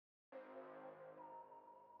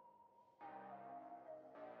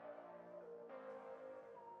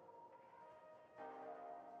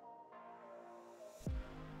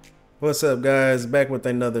What's up guys, back with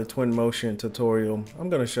another Twinmotion tutorial. I'm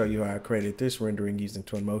going to show you how I created this rendering using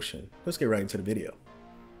Twinmotion. Let's get right into the video.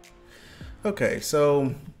 Okay,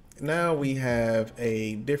 so now we have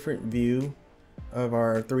a different view of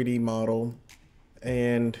our 3D model,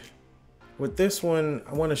 and with this one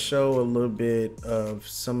I want to show a little bit of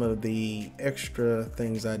some of the extra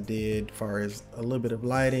things I did as far as a little bit of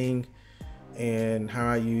lighting and how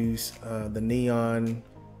I use the neon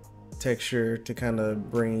texture to kind of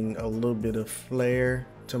bring a little bit of flair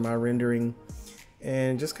to my rendering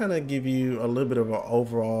and just kind of give you a little bit of an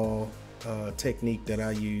overall technique that I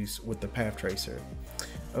use with the path tracer.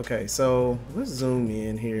 Okay, so let's zoom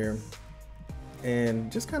in here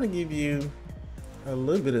and just kind of give you a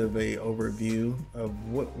little bit of a overview of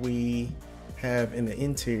what we have in the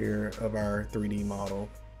interior of our 3D model.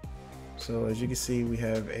 So as you can see, we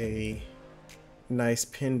have a nice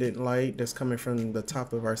pendant light that's coming from the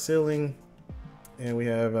top of our ceiling, and we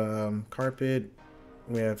have carpet,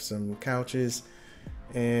 we have some couches,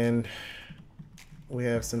 and we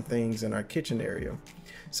have some things in our kitchen area.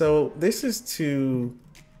 So this is to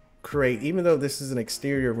create, even though this is an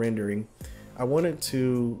exterior rendering, I wanted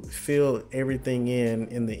to fill everything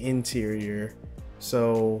in the interior,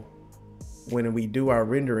 so when we do our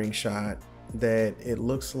rendering shot that it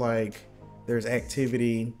looks like there's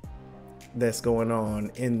activity that's going on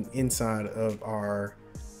inside of our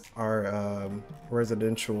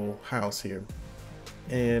residential house here,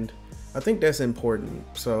 and I think that's important.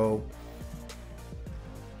 So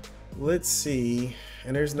let's see,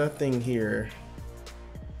 and there's nothing here,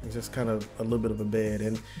 it's just kind of a little bit of a bed,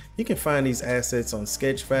 and you can find these assets on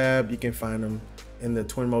Sketchfab, you can find them in the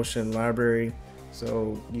Twinmotion library.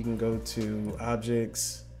 So you can go to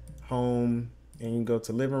objects, home, and you can go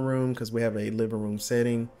to living room because we have a living room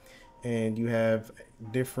setting, and you have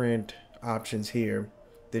different options here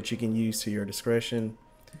that you can use to your discretion.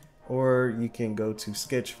 Or you can go to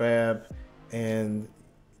Sketchfab, and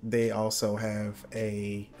they also have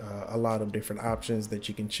a lot of different options that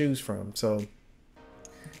you can choose from. So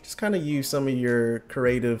just kind of use some of your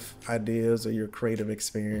creative ideas or your creative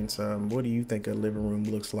experience. What do you think a living room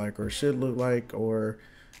looks like or should look like, or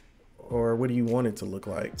what do you want it to look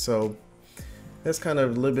like? So that's kind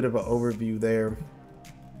of a little bit of an overview there.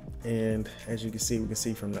 And as you can see, we can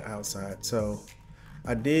see from the outside. So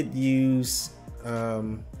I did use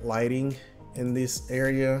lighting in this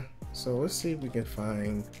area. So let's see if we can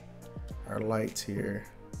find our lights here.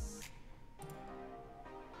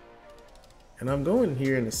 And I'm going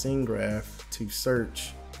here in the scene graph to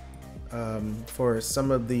search for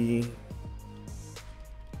some of the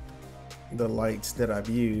lights that I've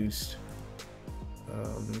used.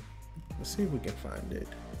 Let's see if we can find it.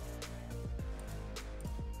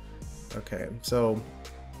 Okay, so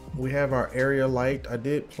we have our area light. I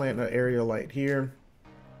did plant an area light here,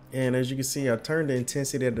 and as you can see, I turned the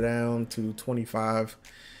intensity down to 25,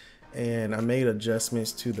 and I made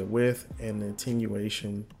adjustments to the width and the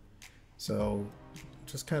attenuation. So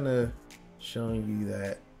just kind of showing you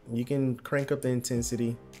that you can crank up the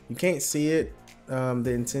intensity. You can't see it,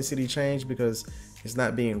 the intensity change, because it's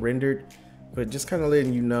not being rendered, but just kind of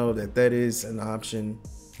letting you know that that is an option.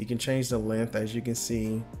 You can change the length. As you can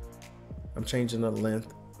see, I'm changing the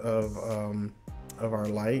length of our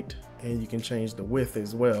light, and you can change the width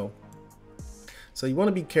as well. So you want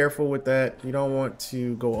to be careful with that. You don't want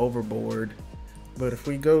to go overboard. But if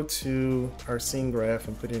we go to our scene graph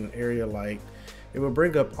and put in an area light, it will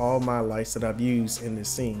bring up all my lights that I've used in this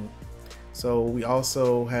scene. So we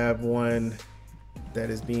also have one that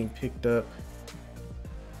is being picked up,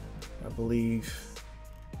 I believe,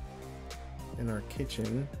 in our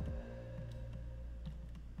kitchen.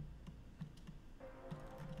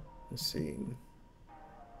 Let's see.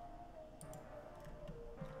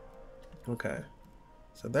 Okay,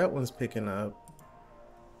 so that one's picking up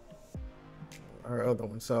our other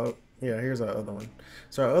one. So yeah, here's our other one.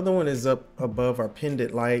 So our other one is up above our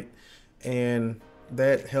pendant light, and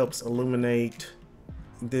that helps illuminate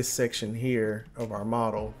this section here of our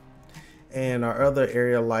model, and our other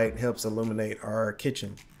area light helps illuminate our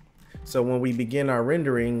kitchen. So when we begin our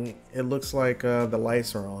rendering, it looks like the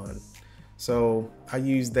lights are on. So I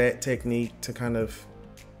use that technique to kind of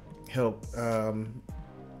help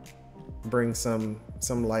bring some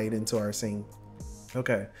light into our scene.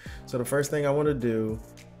 Okay, so the first thing I want to do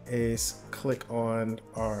is click on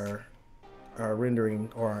our rendering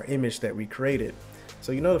or our image that we created.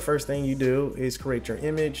 So the first thing you do is create your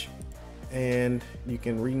image, and you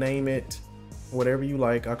can rename it whatever you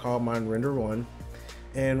like. I call mine render 1,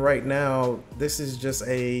 and right now this is just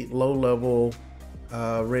a low level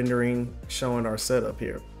rendering showing our setup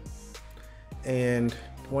here. And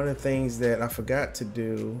one of the things that I forgot to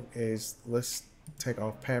do is let's take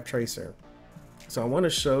off path tracer. So I want to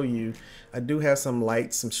show you, I do have some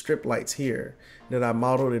lights, some strip lights here that I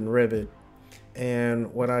modeled in Revit.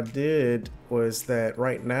 And what I did was that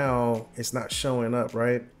right now it's not showing up,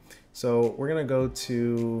 right? So we're going to go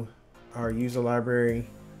to our user library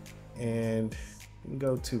and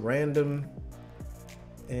go to random,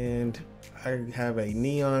 and I have a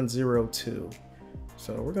neon 02.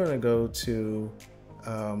 So we're going to go to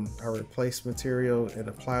our replace material and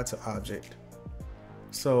apply to object.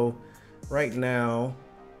 So right now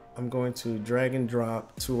I'm going to drag and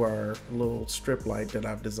drop to our little strip light that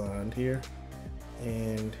I've designed here,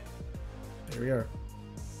 and there we are.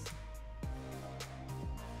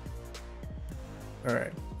 All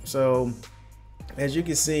right, so as you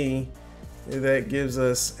can see, that gives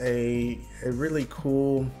us a really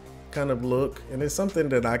cool kind of look, and it's something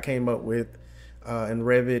that I came up with in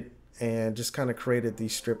Revit and just kind of created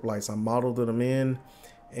these strip lights. I modeled them in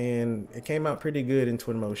and it came out pretty good in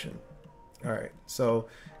Twinmotion. All right, so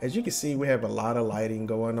as you can see, we have a lot of lighting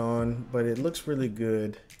going on, but it looks really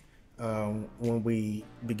good when we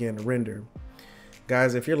begin to render.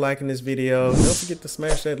 Guys, if you're liking this video, don't forget to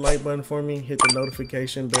smash that like button for me, hit the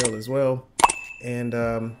notification bell as well, and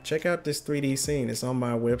check out this 3D scene. It's on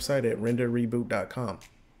my website at renderreboot.com.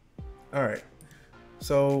 All right,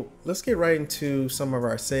 so let's get right into some of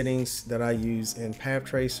our settings that I use in Path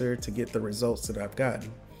Tracer to get the results that I've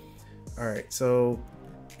gotten. All right, so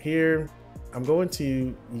here I'm going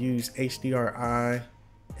to use HDRI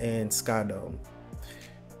and Sky Dome.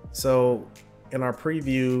 So in our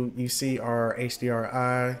preview, you see our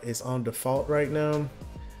HDRI is on default right now.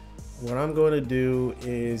 What I'm going to do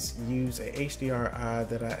is use a HDRI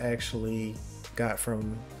that I actually got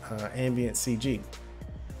from Ambient CG.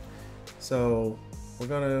 So we're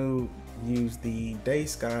going to use the Day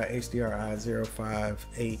Sky HDRI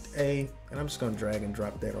 058A, and I'm just going to drag and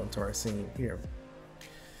drop that onto our scene here.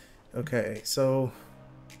 Okay, so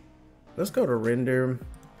let's go to render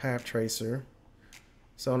path tracer.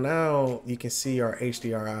 So now you can see our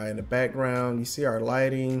HDRI in the background. You see our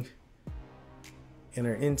lighting in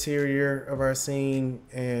our interior of our scene,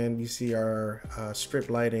 and you see our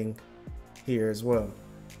strip lighting here as well.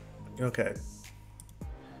 Okay.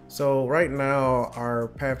 So right now our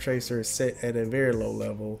path tracer is set at a very low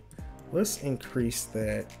level. Let's increase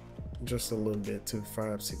that just a little bit to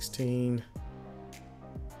 516.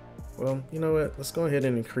 Well, you know what? Let's go ahead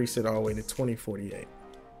and increase it all the way to 2048.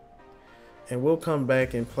 And we'll come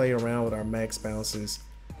back and play around with our max bounces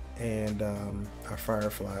and our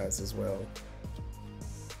fireflies as well.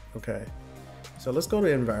 Okay, so let's go to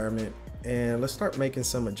environment and let's start making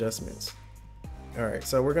some adjustments. All right,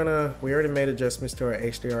 so we already made adjustments to our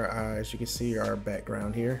HDRI. As you can see, our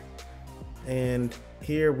background here. And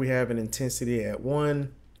here we have an intensity at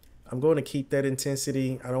 1. I'm going to keep that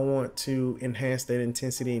intensity. I don't want to enhance that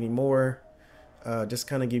intensity anymore. Just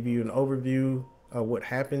kind of give you an overview of what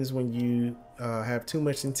happens when you have too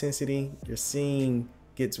much intensity. Your scene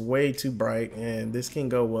gets way too bright, and this can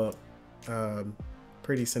go up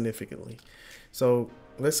pretty significantly. So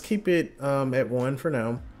let's keep it at 1 for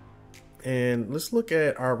now. And let's look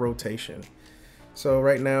at our rotation. So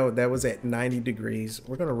right now that was at 90 degrees.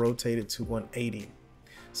 We're going to rotate it to 180.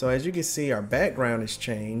 So as you can see, our background has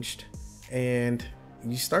changed, and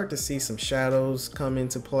you start to see some shadows come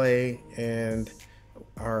into play and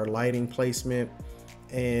our lighting placement,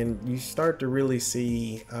 and you start to really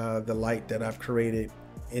see the light that I've created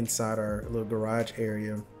inside our little garage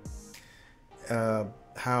area,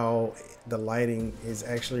 how the lighting is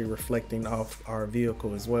actually reflecting off our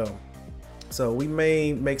vehicle as well. So we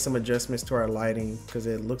may make some adjustments to our lighting because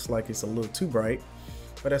it looks like it's a little too bright,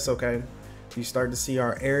 but that's okay. You start to see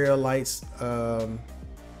our area lights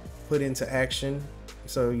put into action.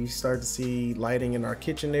 So you start to see lighting in our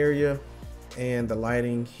kitchen area and the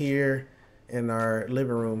lighting here in our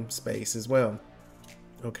living room space as well.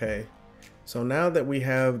 Okay, so now that we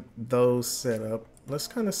have those set up, let's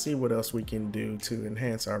kind of see what else we can do to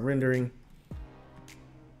enhance our rendering.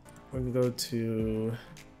 We can go to,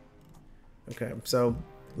 okay, so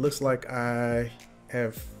looks like I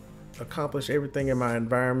have accomplished everything in my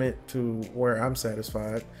environment to where I'm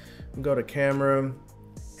satisfied. Go to camera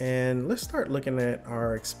and let's start looking at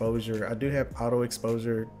our exposure. I do have auto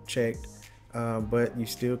exposure checked, but you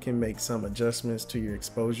still can make some adjustments to your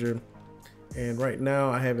exposure. And right now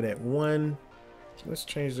I have it at 1. Let's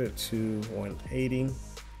change it to 180.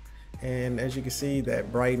 And as you can see,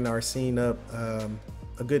 that brightened our scene up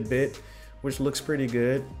a good bit, which looks pretty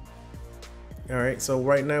good. All right, so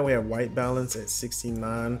right now we have white balance at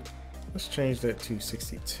 69. Let's change that to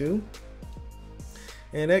 62.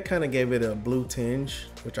 And that kind of gave it a blue tinge,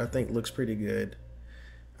 which I think looks pretty good.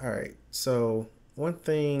 All right, so one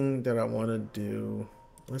thing that I want to do,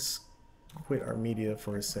 let's quit our media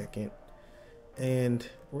for a second, and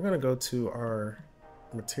we're gonna go to our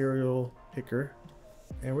material picker,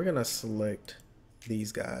 and we're gonna select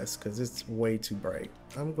these guys because it's way too bright.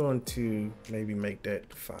 I'm going to maybe make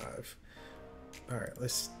that 5. All right,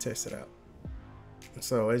 let's test it out.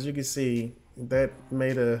 So as you can see, that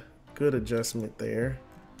made a good adjustment there.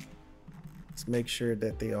 Let's make sure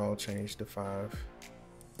that they all change to 5.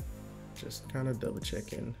 Just kind of double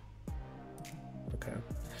checking. Okay,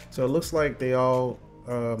 so it looks like they all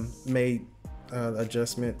made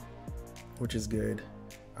adjustment, which is good.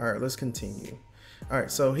 All right, let's continue. All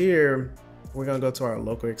right, so here we're gonna go to our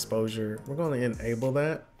local exposure. We're gonna enable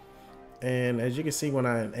that. And as you can see, when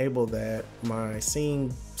I enable that, my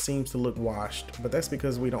scene seems to look washed, but that's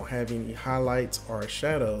because we don't have any highlights or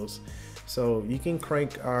shadows. So you can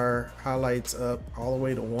crank our highlights up all the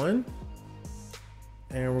way to 1,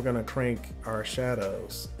 and we're gonna crank our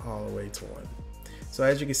shadows all the way to 1. So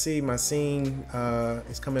as you can see, my scene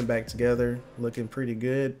is coming back together, looking pretty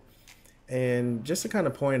good. And just to kind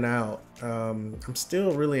of point out, I'm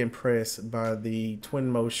still really impressed by the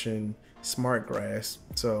Twinmotion Smart Grass.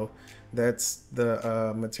 So that's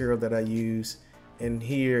the material that I use. And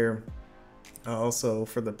here, also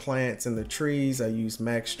for the plants and the trees, I use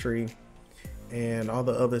Max Tree. And all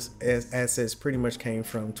the other assets pretty much came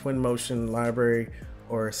from Twinmotion library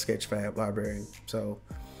or Sketchfab library. So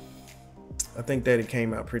I think that it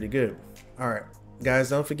came out pretty good. All right, guys,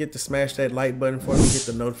 don't forget to smash that like button for me, hit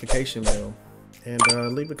the notification bell, and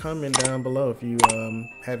leave a comment down below if you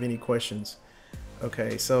have any questions.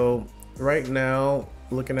 Okay, so right now,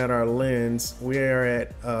 looking at our lens, we are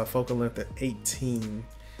at focal length at 18,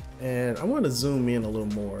 and I want to zoom in a little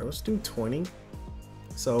more. Let's do 20.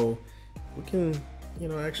 So we can,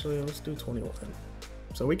 actually let's do 21.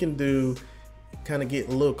 So we can kind of get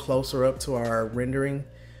a little closer up to our rendering,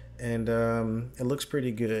 and it looks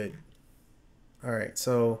pretty good. All right,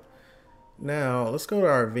 so now let's go to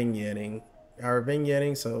our vignetting.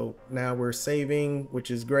 So now we're saving,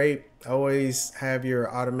 which is great. Always have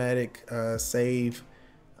your automatic save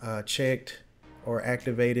checked or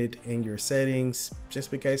activated in your settings,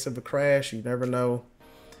 just in case of a crash. You never know.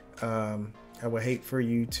 I would hate for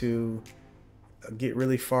you to get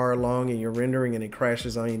really far along in your rendering and it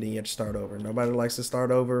crashes on you and then you have to start over. Nobody likes to start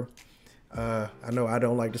over. I know I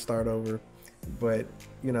don't like to start over, but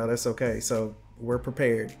that's okay. So we're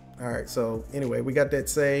prepared. All right, so anyway, we got that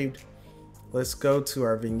saved. Let's go to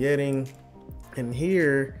our vignetting, and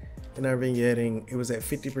here in our vignetting, it was at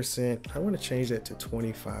 50%. I want to change that to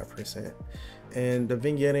 25%. And the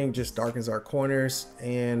vignetting just darkens our corners.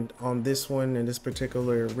 And on this one, in this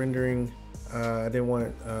particular rendering, I didn't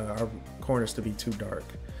want our corners to be too dark.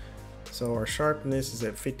 So our sharpness is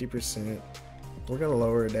at 50%. We're gonna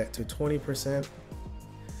lower that to 20%.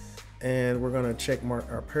 And we're gonna check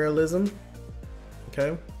mark our parallelism,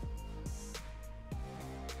 okay?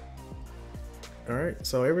 All right,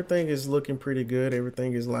 so everything is looking pretty good.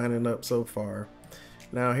 Everything is lining up so far.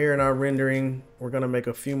 Now here in our rendering, we're gonna make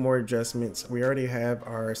a few more adjustments. We already have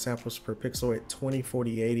our samples per pixel at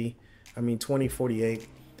 2048,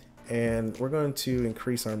 and we're going to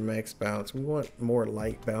increase our max bounce. We want more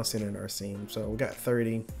light bouncing in our scene, so we got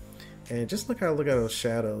 30. And just look at those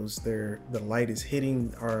shadows there. The light is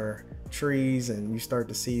hitting our trees, and you start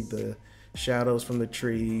to see the shadows from the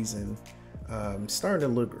trees, and starting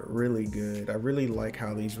to look really good. I really like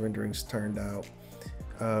how these renderings turned out.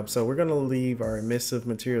 So we're gonna leave our emissive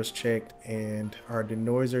materials checked and our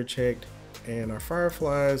denoiser checked, and our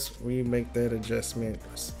fireflies, we make that adjustment.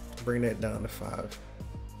 Let's bring that down to 5.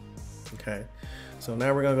 Okay, so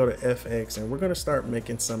now we're gonna go to FX, and we're gonna start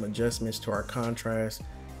making some adjustments to our contrast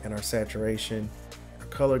and our saturation, our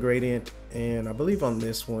color gradient, and I believe on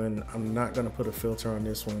this one, I'm not gonna put a filter on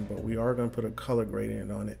this one, but we are gonna put a color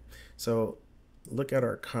gradient on it. So look at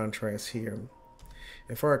our contrast here.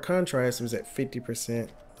 And for our contrast, it was at 50%.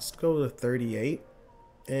 Let's go to 38,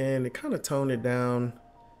 and it kind of toned it down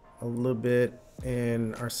a little bit.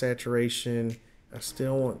 And our saturation, I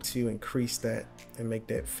still want to increase that and make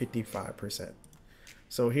that 55%.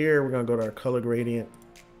 So here we're gonna go to our color gradient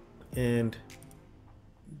and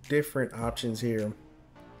different options here.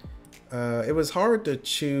 It was hard to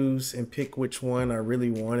choose and pick which one I really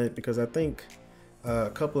wanted, because I think a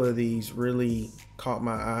couple of these really caught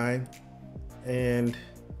my eye, and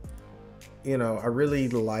I really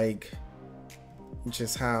like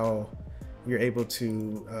just how you're able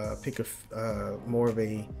to pick a more of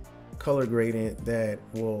a color gradient that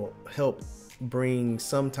will help bring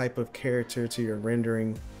some type of character to your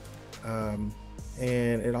rendering.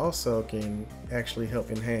 and it also can actually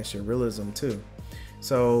help enhance your realism too.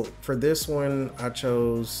 So for this one, I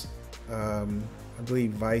chose, I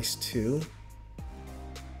believe, Vice 2.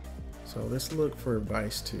 So let's look for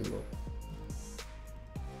Vice 2.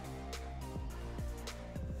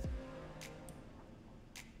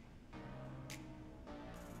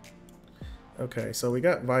 Okay, so we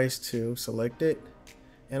got Vice 2 selected,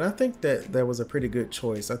 and I think that that was a pretty good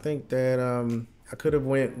choice. I think that I could have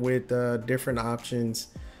went with different options,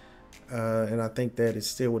 and I think that it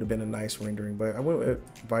still would have been a nice rendering, but I went with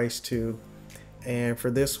Vice 2. And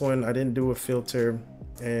for this one, I didn't do a filter,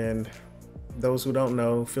 and those who don't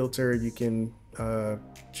know, filter, you can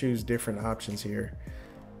choose different options here.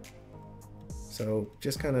 So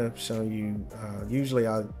just kind of showing you, usually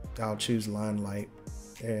I'll choose line light,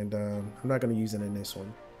 and I'm not going to use it in this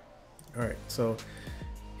one. All right, so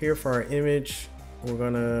here for our image, we're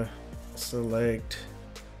gonna select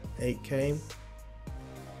 8K,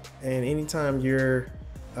 and anytime you're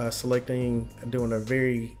doing a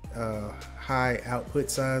very high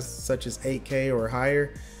output size such as 8K or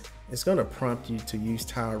higher, it's going to prompt you to use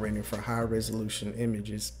tile rendering for high resolution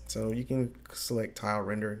images. So you can select tile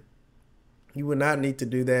rendering. You would not need to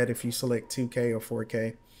do that if you select 2K or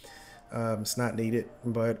 4K. It's not needed,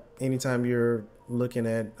 but anytime you're looking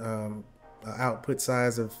at an output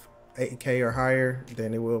size of 8K or higher,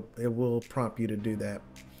 then it will prompt you to do that.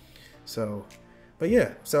 So, but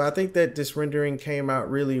yeah, so I think that this rendering came out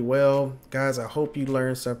really well, guys. I hope you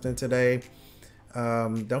learned something today.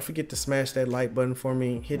 Don't forget to smash that like button for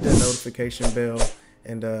me, hit that notification bell,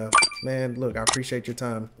 and man, look, I appreciate your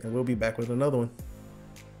time, and we'll be back with another one.